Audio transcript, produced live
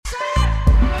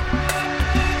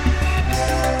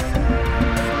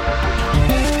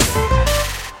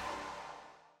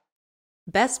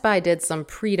Best Buy did some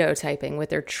prototyping with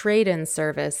their trade-in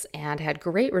service and had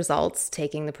great results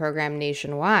taking the program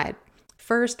nationwide.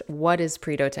 First, what is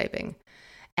prototyping?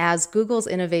 As Google's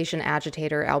innovation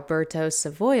agitator Alberto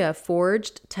Savoia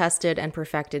forged, tested, and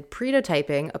perfected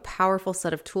prototyping, a powerful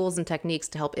set of tools and techniques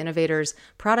to help innovators,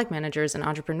 product managers, and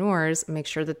entrepreneurs make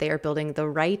sure that they are building the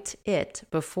right it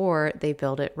before they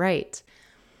build it right.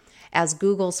 As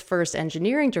Google's first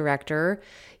engineering director,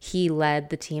 he led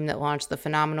the team that launched the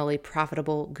phenomenally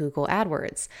profitable Google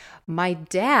AdWords. My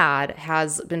dad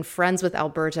has been friends with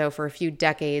Alberto for a few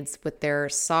decades with their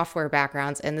software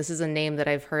backgrounds, and this is a name that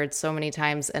I've heard so many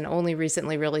times and only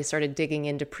recently really started digging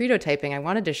into prototyping. I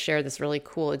wanted to share this really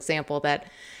cool example that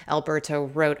Alberto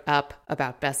wrote up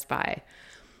about Best Buy.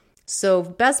 So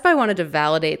Best Buy wanted to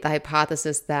validate the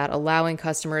hypothesis that allowing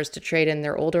customers to trade in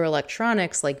their older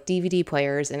electronics like DVD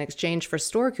players in exchange for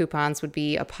store coupons would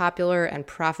be a popular and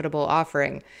profitable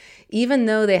offering. Even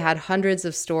though they had hundreds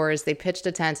of stores, they pitched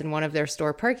a tent in one of their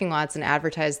store parking lots and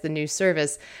advertised the new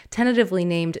service, tentatively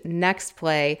named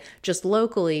NextPlay, just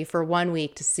locally for 1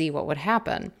 week to see what would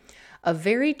happen. A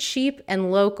very cheap and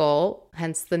local,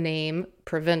 hence the name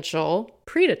provincial,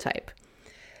 prototype.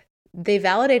 They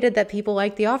validated that people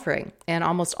liked the offering, and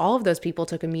almost all of those people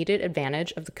took immediate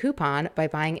advantage of the coupon by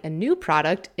buying a new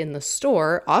product in the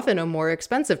store, often a more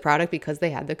expensive product because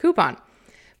they had the coupon.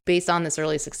 Based on this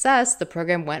early success, the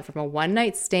program went from a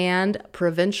one-night stand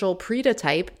provincial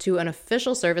prototype to an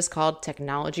official service called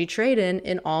Technology Trade-In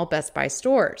in all Best Buy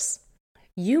stores.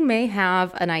 You may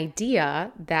have an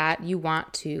idea that you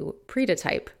want to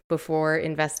prototype before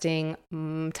investing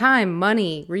time,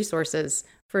 money, resources.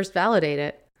 First, validate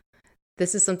it.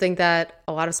 This is something that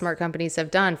a lot of smart companies have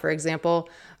done. For example,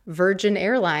 Virgin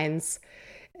Airlines.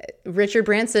 Richard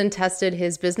Branson tested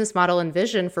his business model and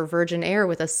vision for Virgin Air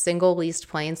with a single leased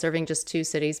plane serving just 2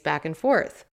 cities back and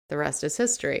forth. The rest is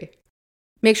history.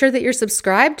 Make sure that you're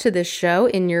subscribed to this show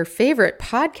in your favorite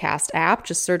podcast app.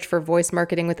 Just search for Voice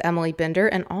Marketing with Emily Binder,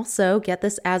 and also get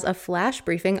this as a flash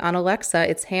briefing on Alexa.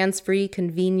 It's hands-free,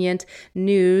 convenient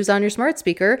news on your smart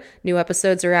speaker. New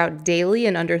episodes are out daily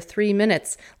in under 3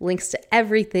 minutes. Links to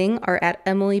everything are at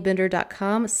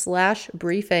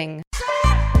emilybinder.com/briefing.